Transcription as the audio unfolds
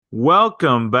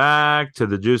Welcome back to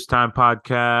the Juice Time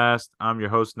Podcast. I'm your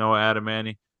host, Noah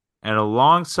Adamani. And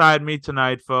alongside me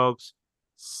tonight, folks,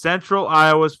 Central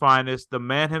Iowa's finest, the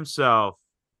man himself,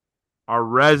 our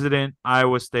resident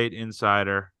Iowa State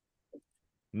insider,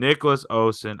 Nicholas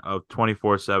Osen of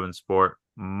 24/7 Sport,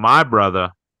 my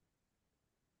brother.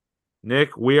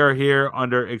 Nick, we are here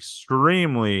under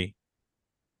extremely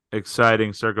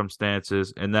exciting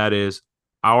circumstances, and that is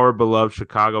our beloved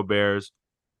Chicago Bears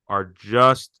are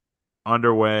just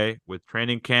underway with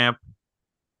training camp.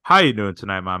 How you doing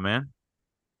tonight, my man?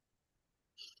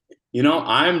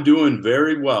 I'm doing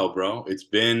very well, bro. It's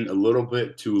been a little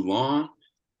bit too long.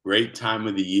 Great time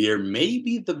of the year,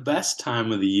 maybe the best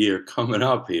time of the year coming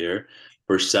up here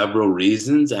for several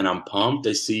reasons. And I'm pumped.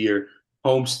 I see your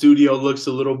home studio looks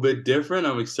a little bit different.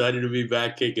 I'm excited to be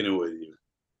back kicking it with you.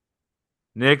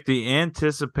 Nick, the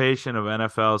anticipation of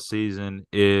NFL season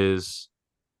is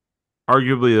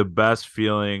arguably the best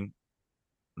feeling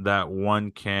that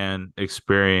one can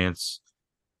experience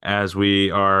as we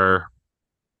are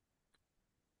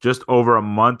just over a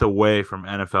month away from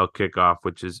NFL kickoff,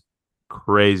 which is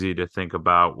crazy to think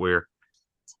about. We're,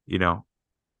 you know,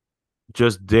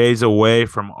 just days away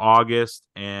from August,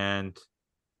 and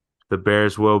the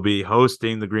Bears will be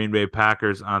hosting the Green Bay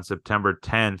Packers on September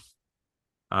 10th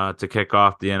to kick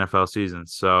off the NFL season.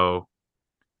 So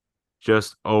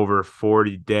just over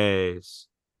 40 days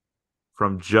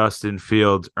from Justin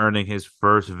Fields earning his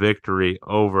first victory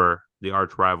over the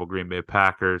arch rival Green Bay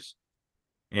Packers.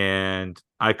 And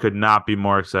I could not be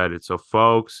more excited. So,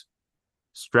 folks,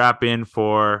 strap in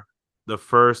for the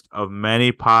first of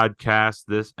many podcasts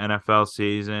this NFL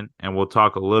season, and we'll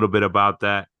talk a little bit about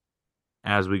that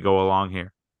as we go along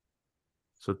here.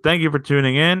 So, thank you for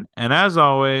tuning in. And as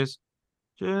always,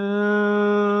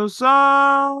 juice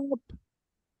up.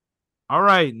 All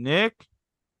right, Nick,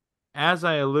 as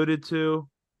I alluded to,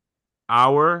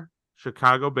 our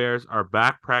Chicago Bears are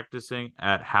back practicing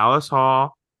at Hallis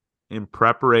Hall in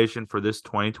preparation for this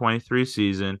 2023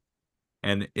 season.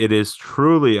 And it is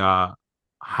truly a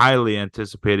highly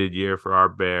anticipated year for our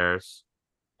Bears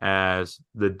as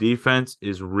the defense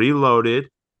is reloaded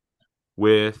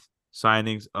with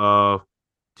signings of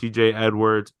TJ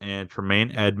Edwards and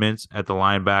Tremaine Edmonds at the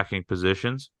linebacking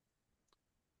positions.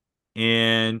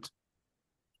 And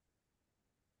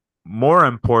more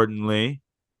importantly,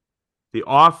 the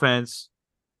offense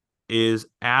is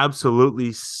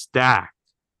absolutely stacked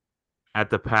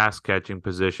at the pass catching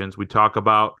positions. We talk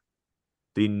about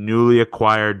the newly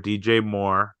acquired DJ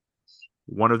Moore,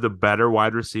 one of the better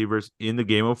wide receivers in the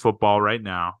game of football right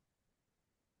now,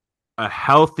 a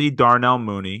healthy Darnell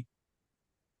Mooney,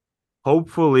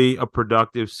 hopefully a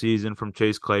productive season from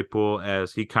Chase Claypool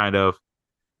as he kind of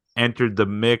entered the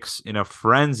mix in a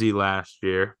frenzy last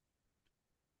year.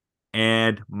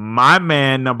 And my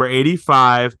man, number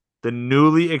 85, the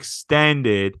newly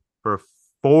extended for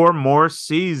 4 more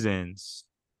seasons,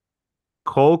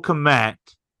 Cole Kmet,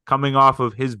 coming off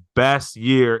of his best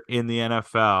year in the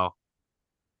NFL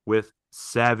with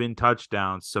 7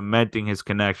 touchdowns, cementing his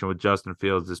connection with Justin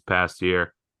Fields this past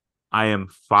year. I am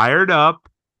fired up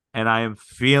and I am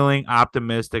feeling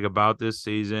optimistic about this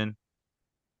season.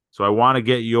 So I want to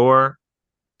get your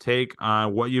take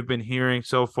on what you've been hearing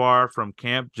so far from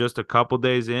camp just a couple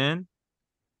days in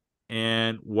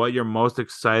and what you're most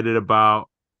excited about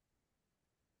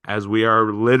as we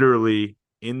are literally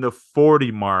in the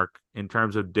 40 mark in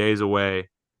terms of days away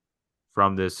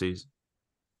from this season.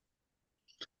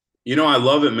 I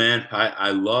love it, man.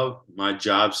 I love my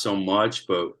job so much,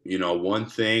 but one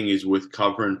thing is with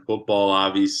covering football,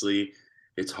 obviously,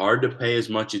 it's hard to pay as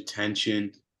much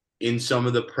attention in some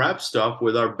of the prep stuff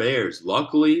with our Bears.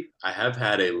 Luckily, I have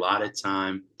had a lot of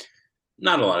time,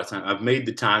 not a lot of time. I've made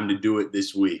the time to do it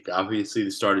this week. Obviously, the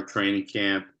start of training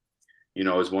camp,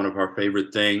 is one of our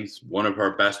favorite things, one of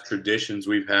our best traditions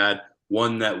we've had,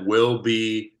 one that will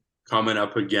be coming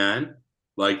up again,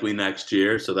 likely next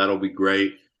year. So that'll be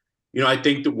great. I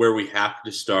think that where we have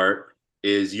to start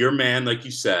is your man, like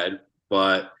you said,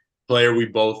 but player we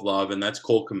both love, and that's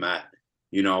Cole Kmet.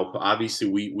 Obviously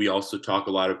we also talk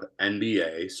a lot of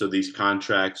NBA, so these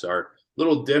contracts are a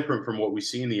little different from what we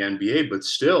see in the NBA, but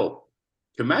still,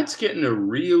 Kmet's getting a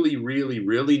really, really,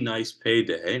 really nice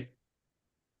payday.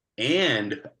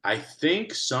 And I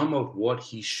think some of what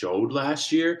he showed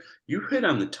last year, you hit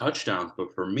on the touchdowns,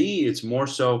 but for me, it's more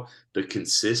so the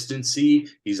consistency.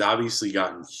 He's obviously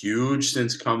gotten huge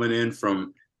since coming in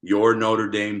from your Notre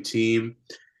Dame team.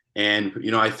 And,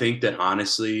 I think that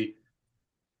honestly,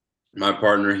 my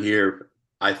partner here,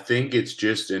 I think it's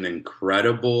just an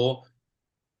incredible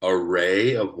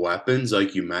array of weapons,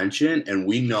 like you mentioned. And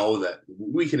we know that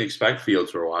we can expect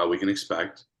Fields for a while. We can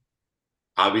expect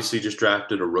obviously just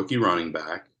drafted a rookie running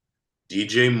back.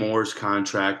 DJ Moore's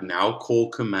contract, now Cole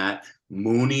Kmet,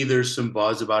 Mooney, there's some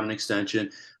buzz about an extension.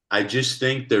 I just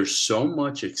think there's so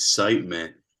much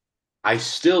excitement. I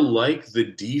still like the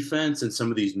defense and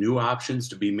some of these new options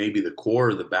to be maybe the core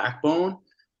or the backbone,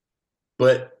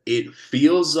 but it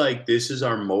feels like this is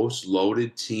our most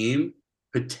loaded team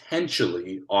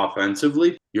potentially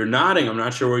offensively. You're nodding. I'm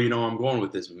not sure where you know I'm going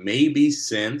with this. Maybe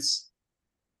since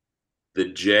the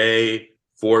Jay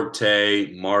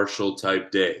Forte Marshall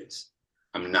type days.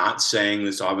 I'm not saying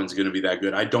this offense is going to be that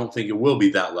good. I don't think it will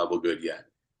be that level good yet.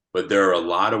 But there are a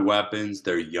lot of weapons.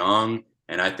 They're young,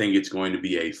 and I think it's going to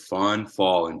be a fun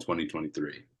fall in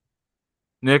 2023.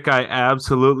 Nick, I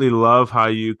absolutely love how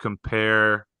you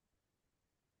compare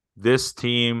this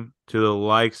team to the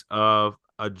likes of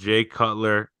a Jay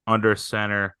Cutler under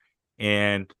center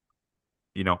and,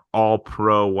 all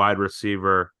pro wide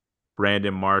receiver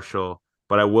Brandon Marshall.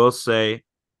 But I will say,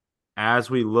 as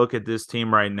we look at this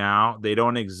team right now, they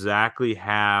don't exactly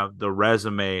have the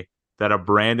resume that a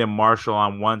Brandon Marshall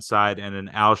on one side and an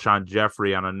Alshon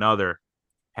Jeffrey on another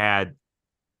had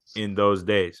in those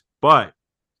days. But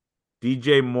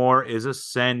DJ Moore is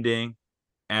ascending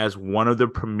as one of the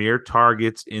premier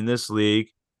targets in this league.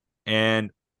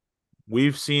 And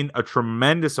we've seen a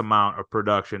tremendous amount of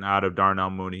production out of Darnell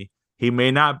Mooney. He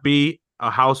may not be a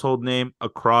household name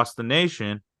across the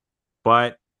nation,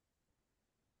 but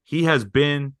he has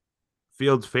been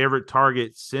Fields' favorite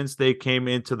target since they came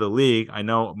into the league. I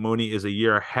know Mooney is a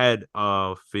year ahead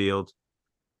of Fields,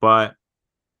 but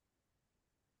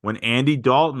when Andy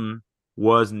Dalton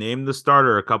was named the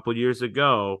starter a couple years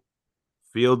ago,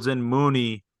 Fields and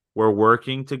Mooney were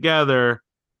working together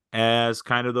as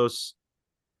kind of those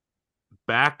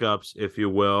backups, if you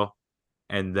will.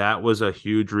 And that was a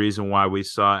huge reason why we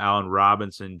saw Allen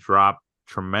Robinson drop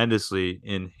tremendously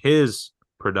in his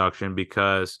production,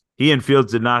 because he and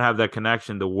Fields did not have that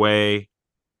connection the way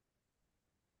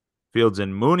Fields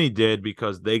and Mooney did,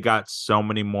 because they got so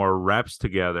many more reps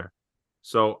together.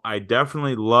 So I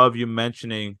definitely love you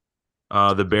mentioning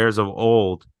the Bears of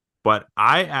old, but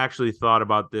I actually thought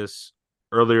about this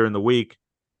earlier in the week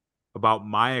about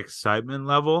my excitement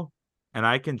level. And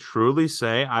I can truly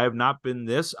say I have not been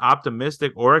this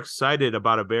optimistic or excited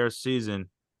about a Bears season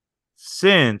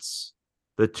since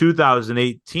the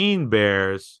 2018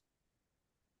 Bears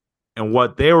and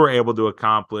what they were able to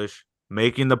accomplish,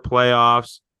 making the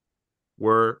playoffs,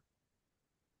 were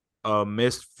a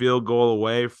missed field goal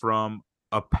away from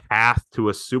a path to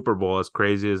a Super Bowl, as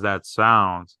crazy as that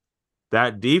sounds.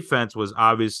 That defense was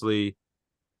obviously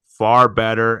far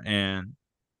better and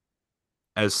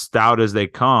as stout as they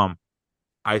come.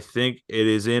 I think it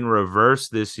is in reverse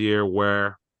this year,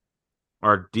 where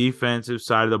our defensive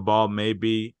side of the ball may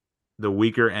be the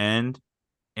weaker end,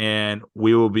 and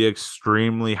we will be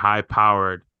extremely high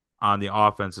powered on the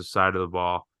offensive side of the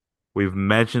ball. We've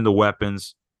mentioned the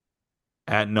weapons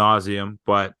ad nauseum,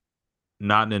 but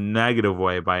not in a negative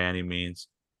way by any means.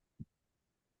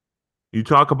 You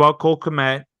talk about Cole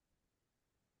Kmet.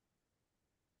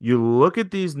 You look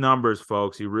at these numbers,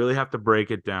 folks. You really have to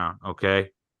break it down, okay?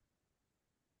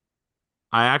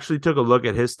 I actually took a look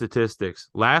at his statistics.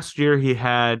 Last year, he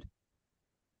had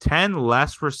 10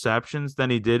 less receptions than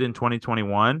he did in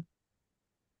 2021,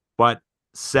 but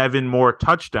 7 more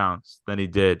touchdowns than he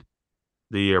did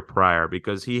the year prior,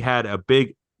 because he had a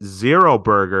big zero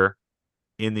burger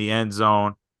in the end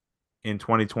zone in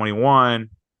 2021.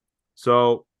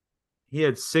 So he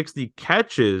had 60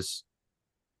 catches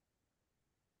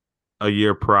a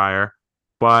year prior,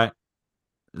 but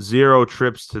 0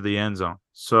 trips to the end zone.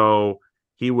 So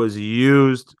he was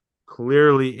used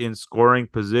clearly in scoring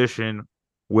position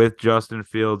with Justin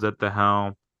Fields at the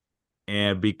helm,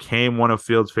 and became one of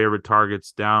Fields' favorite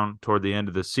targets down toward the end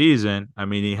of the season. I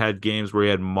mean, he had games where he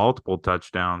had multiple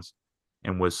touchdowns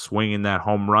and was swinging that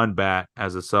home run bat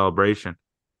as a celebration.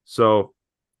 So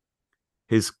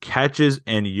his catches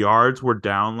and yards were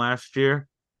down last year,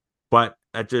 but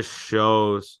that just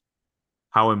shows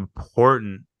how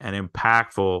important and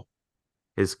impactful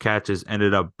his catches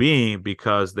ended up being,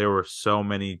 because there were so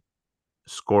many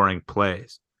scoring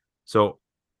plays. So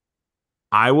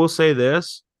I will say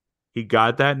this: he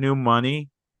got that new money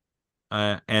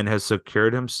and has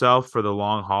secured himself for the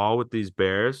long haul with these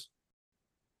Bears.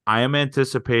 I am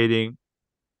anticipating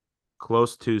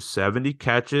close to 70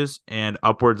 catches and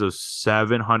upwards of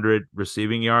 700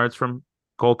 receiving yards from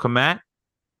Cole Kmet.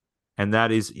 And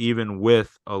that is even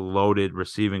with a loaded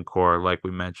receiving core, like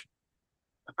we mentioned.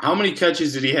 How many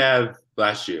catches did he have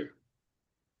last year?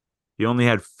 He only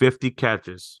had 50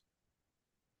 catches.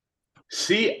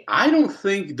 See, I don't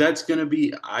think that's going to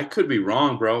be – I could be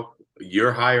wrong, bro.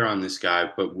 you're higher on this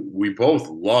guy, but we both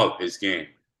love his game.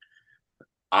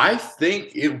 I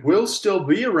think it will still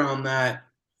be around that.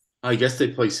 I guess they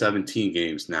play 17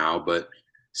 games now, but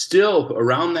still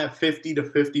around that 50 to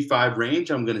 55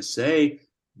 range, I'm going to say,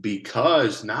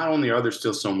 because not only are there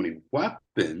still so many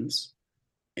weapons,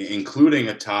 including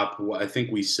a top, I think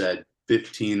we said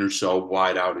 15 or so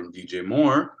wide out in DJ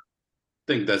Moore.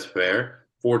 I think that's fair,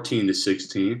 14 to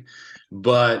 16.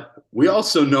 But we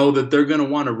also know that they're going to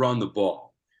want to run the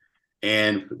ball.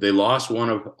 And they lost one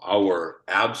of our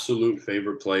absolute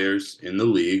favorite players in the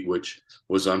league, which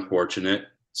was unfortunate.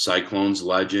 Cyclones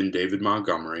legend David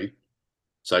Montgomery.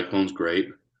 Cyclones great.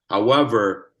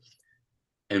 However,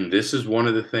 and this is one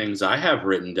of the things I have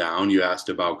written down. You asked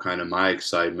about kind of my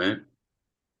excitement.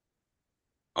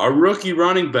 Our rookie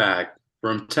running back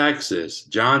from Texas,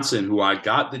 Johnson, who I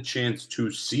got the chance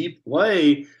to see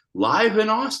play live in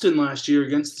Austin last year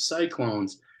against the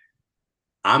Cyclones.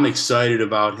 I'm excited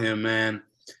about him, man.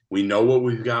 We know what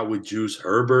we've got with Juice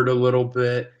Herbert a little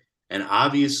bit. And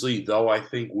obviously, though I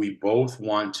think we both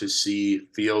want to see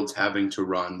Fields having to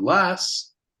run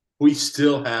less, we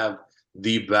still have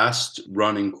the best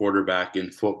running quarterback in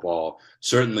football.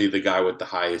 Certainly the guy with the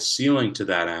highest ceiling to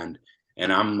that end.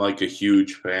 And I'm like a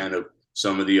huge fan of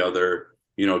some of the other,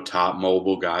 top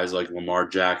mobile guys like Lamar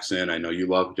Jackson. I know you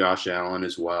love Josh Allen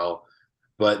as well.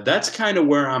 But that's kind of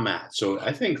where I'm at. So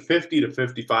I think 50 to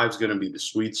 55 is going to be the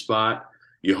sweet spot.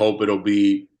 You hope it'll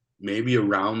be maybe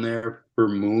around there for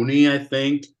Mooney, I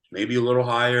think, maybe a little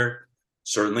higher,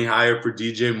 certainly higher for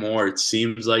DJ Moore. It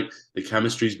seems like the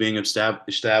chemistry is being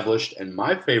established. And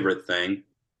my favorite thing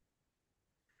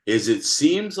is it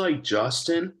seems like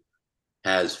Justin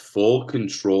has full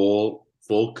control,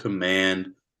 full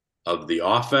command of the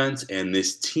offense and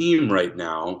this team right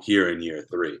now here in year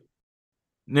 3.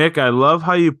 Nick, I love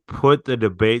how you put the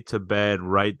debate to bed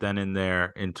right then and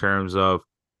there in terms of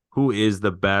who is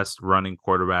the best running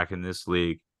quarterback in this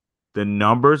league. The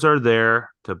numbers are there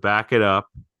to back it up.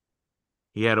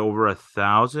 He had over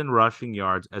 1,000 rushing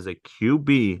yards as a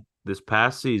QB this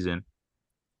past season.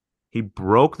 He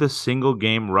broke the single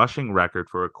game rushing record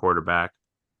for a quarterback,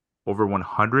 over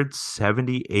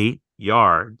 178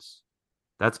 yards.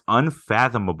 That's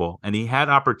unfathomable. And he had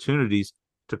opportunities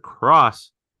to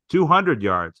cross 200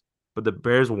 yards, but the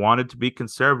Bears wanted to be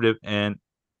conservative and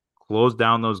close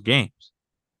down those games.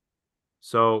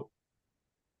 So,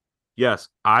 yes,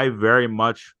 I very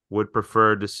much would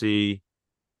prefer to see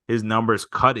his numbers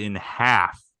cut in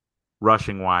half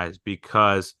rushing wise,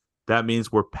 because that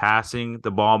means we're passing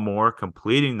the ball more,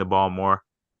 completing the ball more,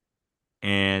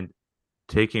 and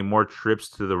taking more trips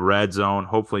to the red zone,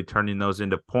 hopefully turning those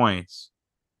into points.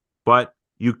 But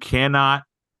you cannot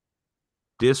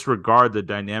disregard the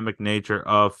dynamic nature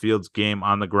of Fields' game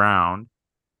on the ground.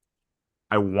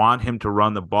 I want him to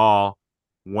run the ball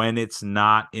when it's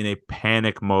not in a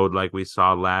panic mode like we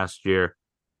saw last year,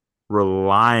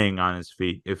 relying on his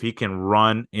feet. If he can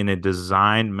run in a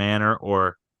designed manner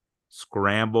or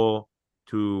scramble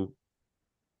to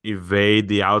evade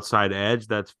the outside edge,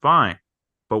 that's fine.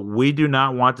 But we do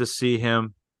not want to see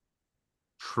him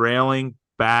trailing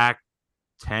back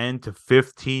 10 to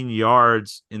 15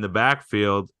 yards in the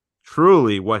backfield,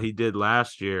 truly what he did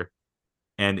last year,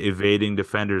 and evading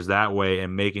defenders that way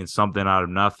and making something out of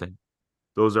nothing.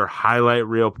 Those are highlight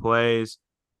reel plays.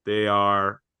 They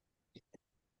are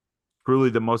truly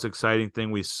the most exciting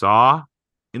thing we saw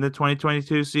in the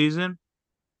 2022 season,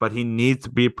 but he needs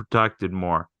to be protected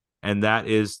more. And that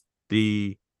is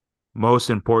the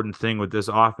most important thing with this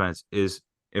offense is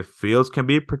if Fields can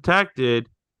be protected,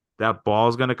 that ball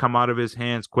is going to come out of his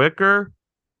hands quicker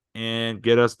and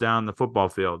get us down the football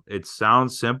field. It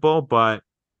sounds simple, but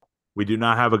we do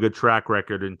not have a good track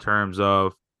record in terms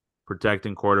of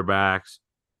protecting quarterbacks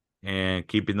and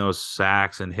keeping those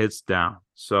sacks and hits down.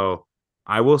 So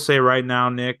I will say right now,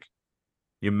 Nick,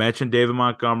 you mentioned David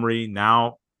Montgomery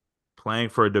now playing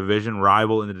for a division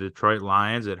rival in the Detroit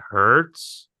Lions. It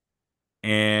hurts.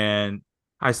 And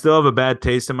I still have a bad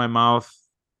taste in my mouth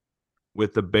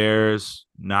with the Bears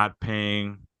not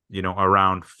paying,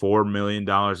 around $4 million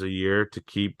a year to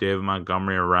keep David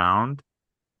Montgomery around.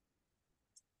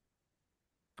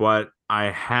 But I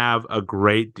have a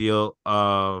great deal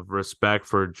of respect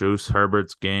for Juice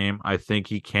Herbert's game. I think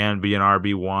he can be an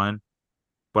RB1,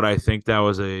 but I think that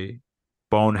was a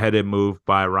boneheaded move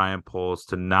by Ryan Poles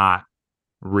to not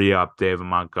re-up David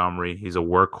Montgomery. He's a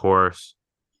workhorse.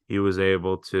 He was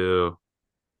able to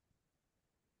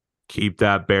keep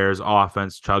that Bears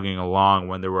offense chugging along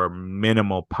when there were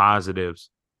minimal positives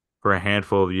for a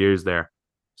handful of years there.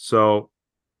 So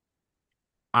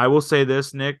I will say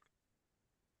this, Nick.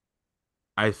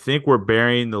 I think we're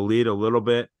burying the lead a little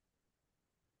bit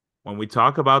when we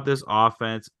talk about this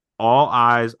offense, all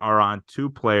eyes are on two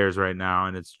players right now,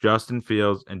 and it's Justin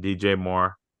Fields and DJ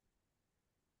Moore.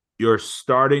 You're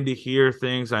starting to hear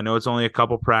things. I know it's only a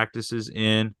couple practices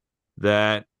in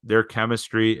that their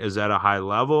chemistry is at a high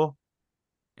level.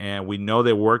 And we know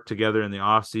they worked together in the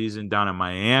offseason down in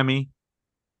Miami.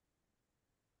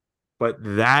 But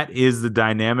that is the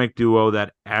dynamic duo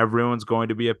that everyone's going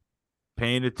to be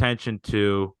paying attention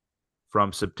to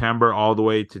from September all the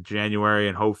way to January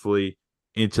and hopefully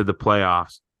into the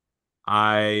playoffs.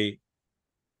 I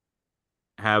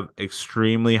have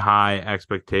extremely high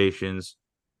expectations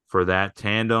for that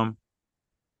tandem.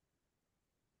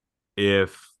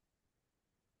 If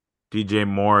DJ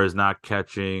Moore is not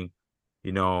catching,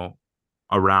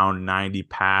 around 90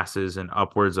 passes and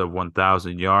upwards of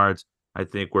 1,000 yards, I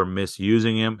think we're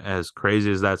misusing him. As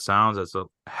crazy as that sounds, that's a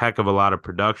heck of a lot of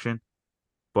production.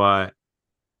 But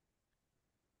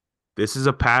this is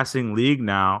a passing league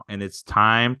now, and it's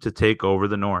time to take over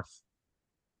the North.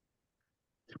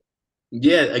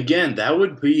 Yeah, again,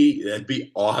 that'd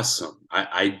be awesome.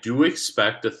 I do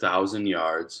expect 1,000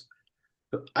 yards.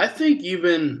 I think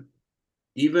even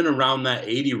around that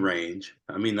 80 range,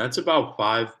 I mean, that's about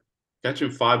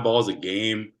catching 5 balls a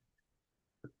game,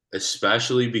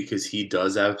 especially because he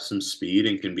does have some speed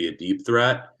and can be a deep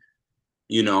threat.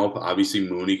 Obviously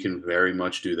Mooney can very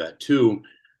much do that too,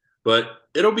 but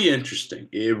it'll be interesting.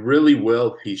 It really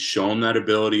will. He's shown that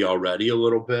ability already a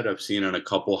little bit. I've seen on a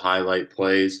couple highlight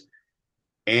plays.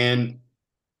 And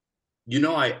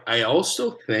I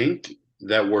also think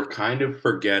that we're kind of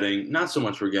forgetting, not so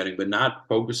much forgetting, but not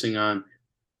focusing on.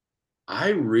 I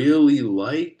really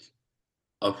like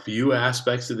a few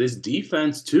aspects of this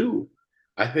defense too.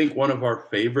 I think one of our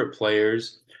favorite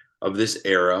players of this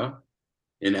era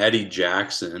in Eddie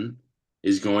Jackson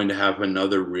is going to have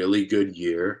another really good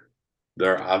year.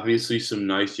 There are obviously some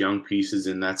nice young pieces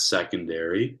in that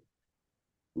secondary.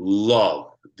 Love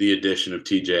the addition of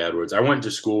TJ Edwards. I went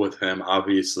to school with him,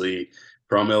 obviously,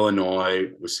 from Illinois,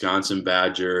 Wisconsin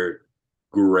Badger.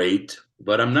 Great.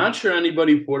 But I'm not sure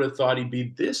anybody would have thought he'd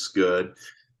be this good.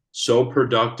 So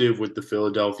productive with the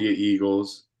Philadelphia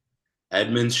Eagles.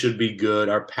 Edmonds should be good.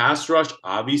 Our pass rush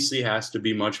obviously has to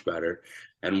be much better.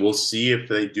 And we'll see if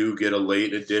they do get a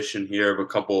late addition here of a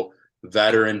couple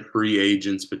veteran free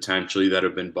agents potentially that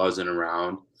have been buzzing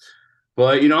around.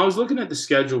 But, I was looking at the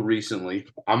schedule recently.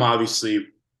 I'm obviously a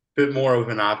bit more of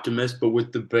an optimist, but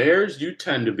with the Bears, you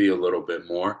tend to be a little bit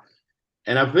more.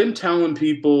 And I've been telling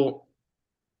people,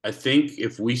 I think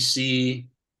if we see,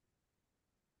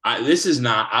 this is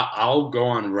not, I'll go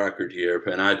on record here,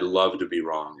 and I'd love to be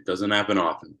wrong. It doesn't happen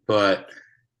often, but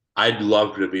I'd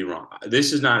love to be wrong.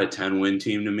 This is not a 10-win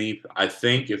team to me. I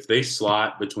think if they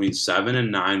slot between 7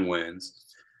 and 9 wins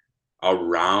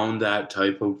around that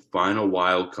type of final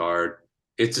wild card,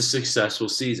 it's a successful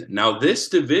season. Now, this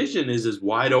division is as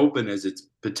wide open as it's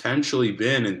potentially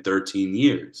been in 13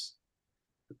 years.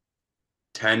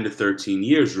 10 to 13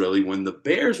 years, really, when the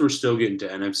Bears were still getting to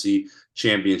NFC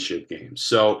championship games.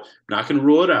 So, not going to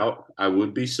rule it out. I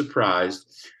would be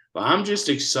surprised. But I'm just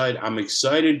excited. I'm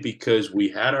excited because we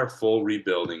had our full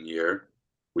rebuilding year.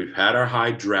 We've had our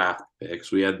high draft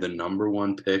picks. We had the number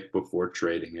 1 pick before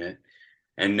trading it.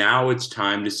 And now it's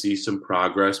time to see some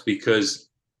progress because,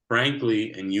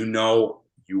 frankly, and you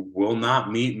will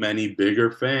not meet many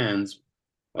bigger fans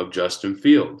of Justin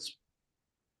Fields.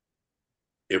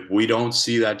 If we don't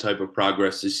see that type of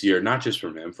progress this year, not just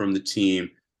from him, from the team,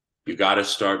 you got to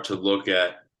start to look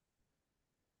at,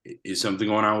 is something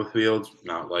going on with Fields?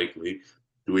 Not likely.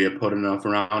 Do we have put enough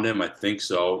around him? I think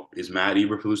so. Is Matt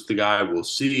Eberflus the guy? We'll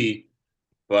see.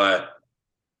 But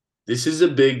this is a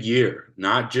big year,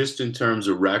 not just in terms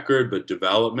of record, but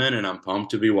development, and I'm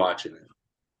pumped to be watching it.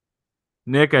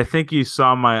 Nick, I think you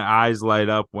saw my eyes light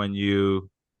up when you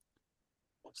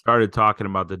started talking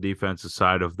about the defensive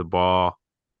side of the ball.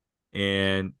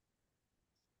 And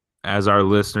as our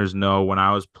listeners know, when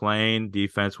I was playing,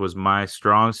 defense was my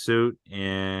strong suit,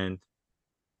 and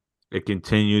it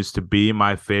continues to be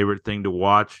my favorite thing to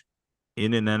watch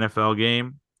in an NFL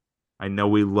game. I know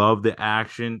we love the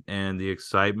action and the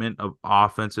excitement of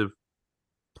offensive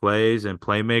plays and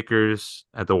playmakers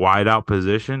at the wideout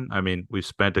position. I mean, we've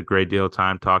spent a great deal of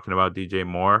time talking about DJ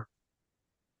Moore,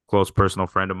 close personal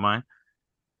friend of mine.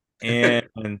 And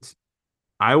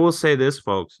I will say this,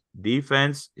 folks,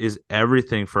 defense is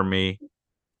everything for me.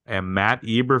 And Matt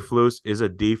Eberflus is a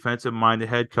defensive-minded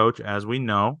head coach, as we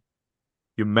know.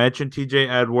 You mentioned TJ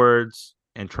Edwards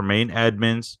and Tremaine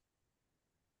Edmonds.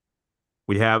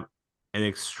 We have an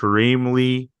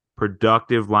extremely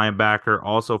productive linebacker,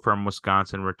 also from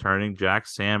Wisconsin, returning, Jack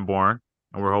Sanborn,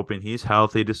 and we're hoping he's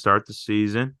healthy to start the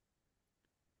season.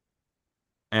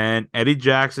 And Eddie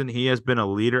Jackson, he has been a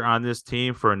leader on this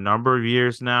team for a number of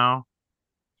years now.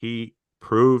 He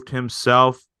proved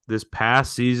himself this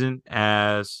past season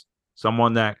as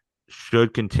someone that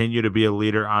should continue to be a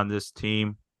leader on this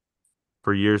team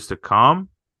for years to come,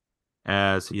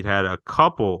 as he'd had a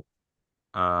couple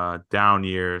down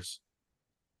years,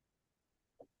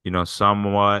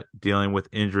 somewhat dealing with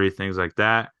injury, things like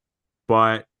that.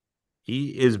 But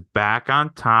he is back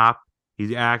on top.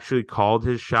 He actually called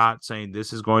his shot saying,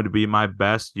 "This is going to be my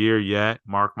best year yet.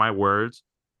 Mark my words."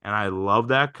 And I love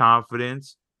that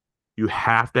confidence. You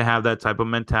have to have that type of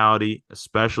mentality,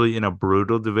 especially in a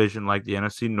brutal division like the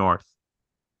NFC North.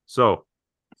 So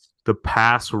the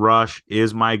pass rush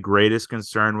is my greatest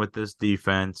concern with this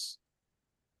defense.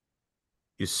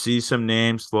 You see some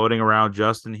names floating around: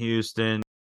 Justin Houston,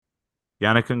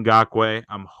 Yannick Ngakoue.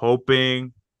 I'm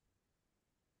hoping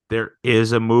there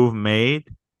is a move made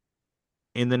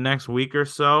in the next week or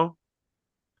so.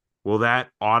 Will that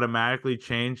automatically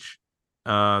change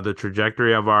the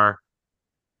trajectory of our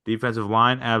defensive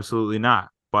line? Absolutely not.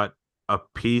 But a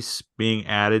piece being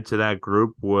added to that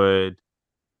group would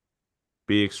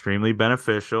be extremely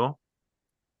beneficial.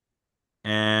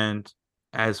 And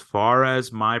as far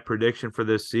as my prediction for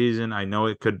this season, I know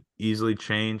it could easily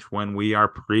change when we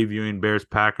are previewing Bears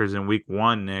Packers in week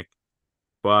 1, Nick.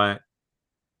 But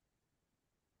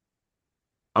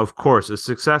of course, a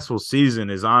successful season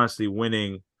is honestly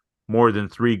winning more than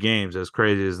 3 games, as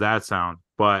crazy as that sounds.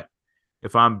 But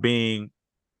if I'm being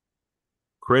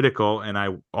critical, and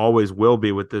I always will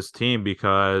be with this team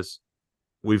because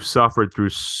we've suffered through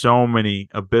so many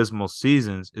abysmal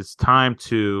seasons, it's time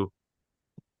to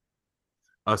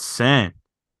ascend.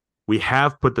 We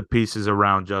have put the pieces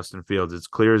around Justin Fields. It's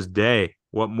clear as day.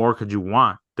 What more could you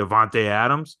want? Devontae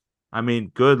Adams? I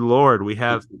mean, good Lord, we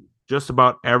have just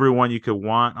about everyone you could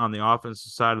want on the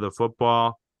offensive side of the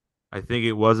football. I think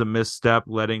it was a misstep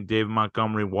letting David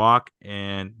Montgomery walk,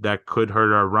 and that could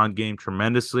hurt our run game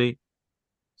tremendously.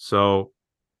 So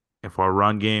if our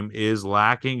run game is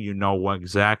lacking, you know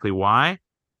exactly why.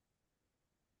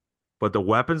 But the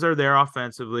weapons are there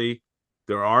offensively.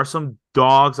 There are some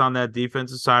dogs on that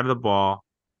defensive side of the ball.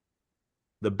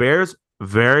 The Bears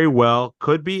very well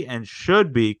could be and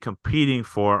should be competing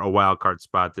for a wild card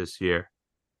spot this year.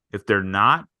 If they're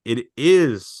not, it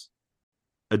is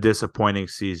a disappointing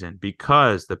season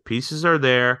because the pieces are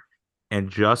there and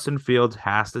Justin Fields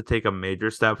has to take a major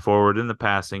step forward in the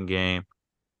passing game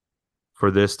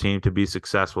for this team to be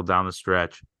successful down the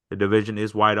stretch. The division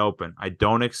is wide open. I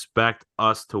don't expect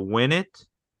us to win it,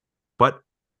 but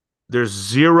there's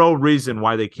zero reason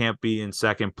why they can't be in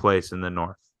second place in the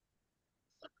North.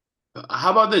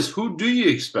 How about this? Who do you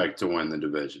expect to win the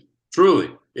division?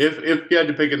 Truly, if you had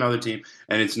to pick another team,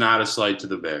 and it's not a slight to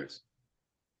the Bears.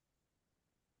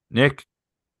 Nick,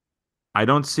 I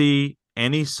don't see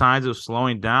any signs of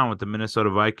slowing down with the Minnesota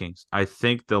Vikings. I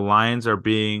think the Lions are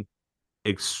being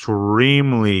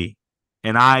extremely,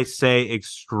 and I say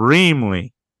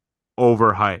extremely,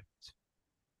 overhyped.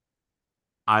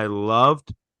 I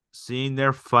loved seeing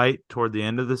their fight toward the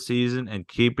end of the season and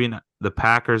keeping the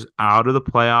Packers out of the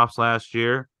playoffs last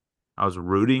year. I was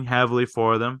rooting heavily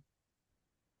for them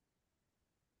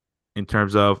in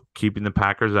terms of keeping the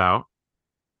Packers out,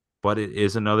 but it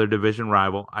is another division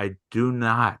rival. I do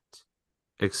not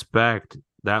expect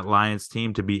that Lions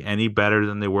team to be any better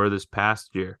than they were this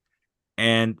past year.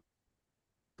 And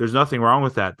there's nothing wrong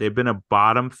with that. They've been a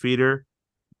bottom feeder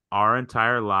our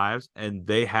entire lives, and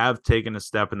they have taken a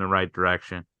step in the right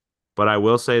direction. But I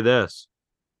will say this: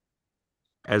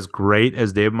 as great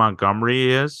as Dave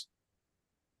Montgomery is,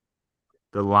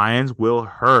 the Lions will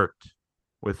hurt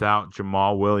without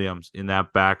Jamal Williams in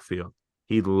that backfield.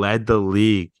 He led the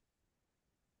league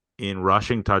in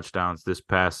rushing touchdowns this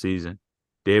past season.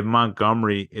 Dave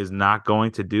Montgomery is not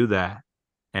going to do that.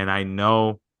 And I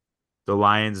know the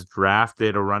Lions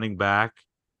drafted a running back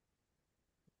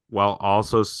while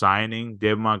also signing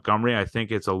Dave Montgomery. I think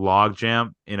it's a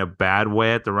logjam in a bad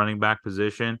way at the running back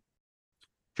position.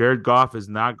 Jared Goff is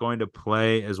not going to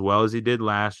play as well as he did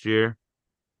last year.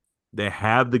 They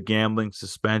have the gambling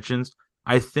suspensions.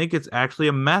 I think it's actually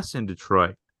a mess in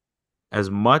Detroit. As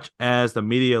much as the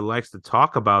media likes to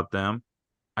talk about them,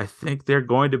 I think they're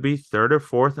going to be third or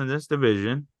fourth in this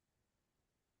division,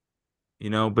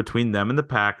 between them and the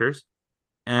Packers.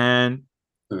 And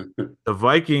the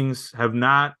Vikings have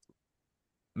not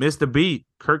missed a beat.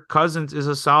 Kirk Cousins is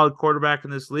a solid quarterback in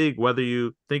this league, whether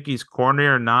you think he's corny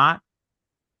or not.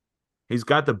 He's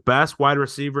got the best wide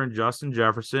receiver in Justin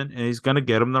Jefferson, and he's going to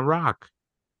get him the rock.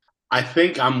 I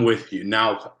think I'm with you.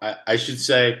 Now, I should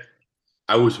say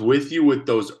I was with you with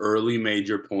those early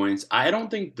major points. I don't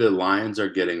think the Lions are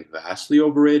getting vastly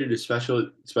overrated,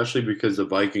 especially because the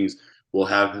Vikings will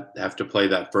have to play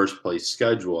that first place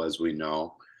schedule, as we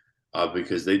know,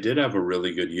 because they did have a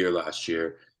really good year last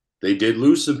year. They did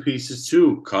lose some pieces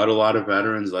too, cut a lot of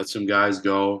veterans, let some guys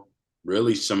go,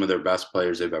 really some of their best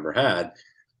players they've ever had.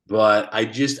 But I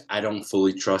don't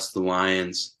fully trust the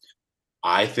Lions.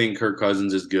 I think Kirk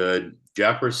Cousins is good.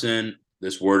 Jefferson,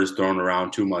 this word is thrown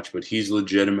around too much, but he's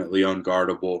legitimately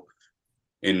unguardable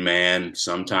in man,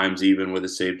 sometimes even with a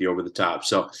safety over the top.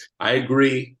 So I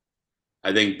agree.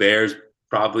 I think Bears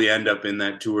probably end up in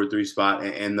that 2 or 3 spot.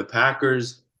 And the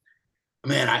Packers,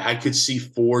 man, I could see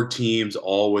 4 teams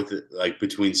all with like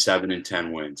between 7 and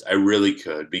 10 wins. I really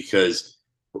could, because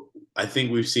I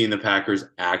think we've seen the Packers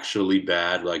actually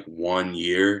bad like one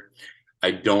year.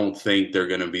 I don't think they're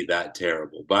going to be that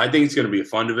terrible, but I think it's going to be a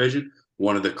fun division,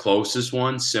 one of the closest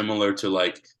ones, similar to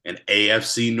like an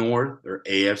AFC North or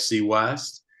AFC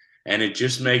West. And it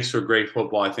just makes for great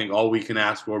football. I think all we can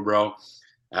ask for, bro,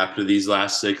 after these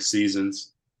last 6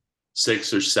 seasons,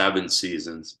 6 or 7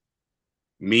 seasons,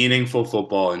 meaningful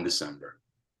football in December.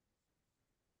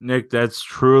 Nick, that's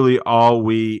truly all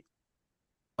we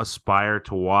aspire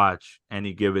to watch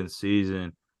any given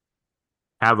season.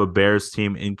 Have a Bears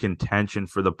team in contention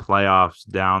for the playoffs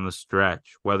down the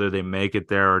stretch. Whether they make it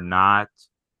there or not,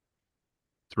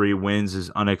 3 wins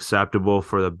is unacceptable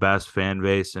for the best fan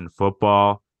base in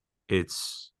football.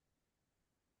 It's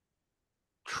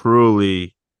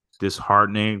truly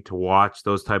disheartening to watch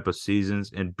those type of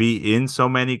seasons and be in so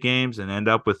many games and end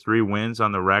up with 3 wins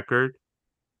on the record.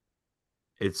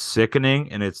 It's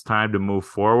sickening, and it's time to move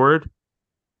forward.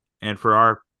 And for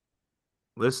our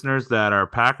listeners that are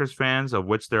Packers fans, of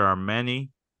which there are many,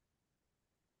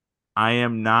 I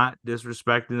am not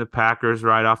disrespecting the Packers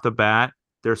right off the bat.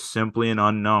 They're simply an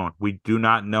unknown. We do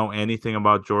not know anything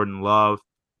about Jordan Love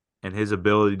and his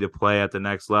ability to play at the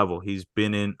next level. He's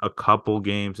been in a couple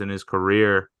games in his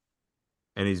career,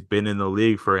 and he's been in the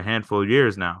league for a handful of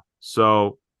years now.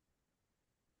 So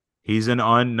he's an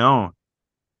unknown.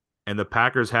 And the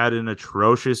Packers had an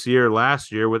atrocious year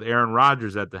last year with Aaron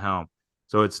Rodgers at the helm.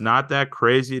 So it's not that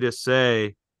crazy to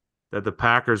say that the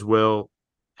Packers will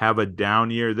have a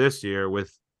down year this year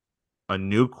with a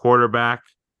new quarterback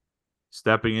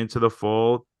stepping into the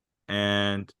fold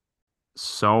and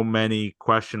so many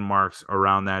question marks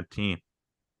around that team.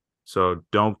 So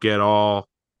don't get all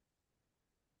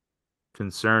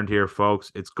concerned here,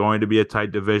 folks. It's going to be a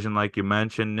tight division, like you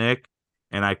mentioned, Nick,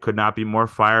 and I could not be more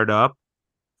fired up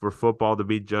for football to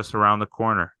be just around the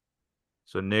corner.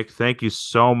 So, Nick, thank you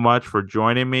so much for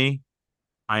joining me.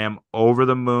 I am over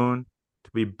the moon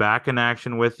to be back in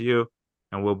action with you,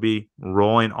 and we'll be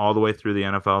rolling all the way through the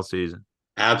NFL season.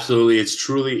 Absolutely.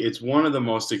 It's one of the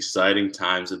most exciting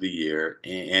times of the year.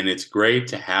 And it's great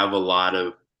to have a lot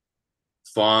of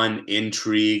fun,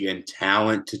 intrigue, and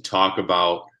talent to talk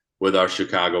about with our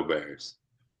Chicago Bears.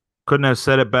 Couldn't have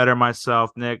said it better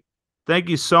myself, Nick. Thank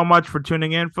you so much for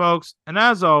tuning in, folks. And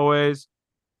as always,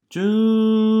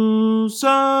 juice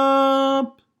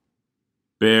up,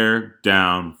 bear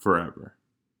down forever.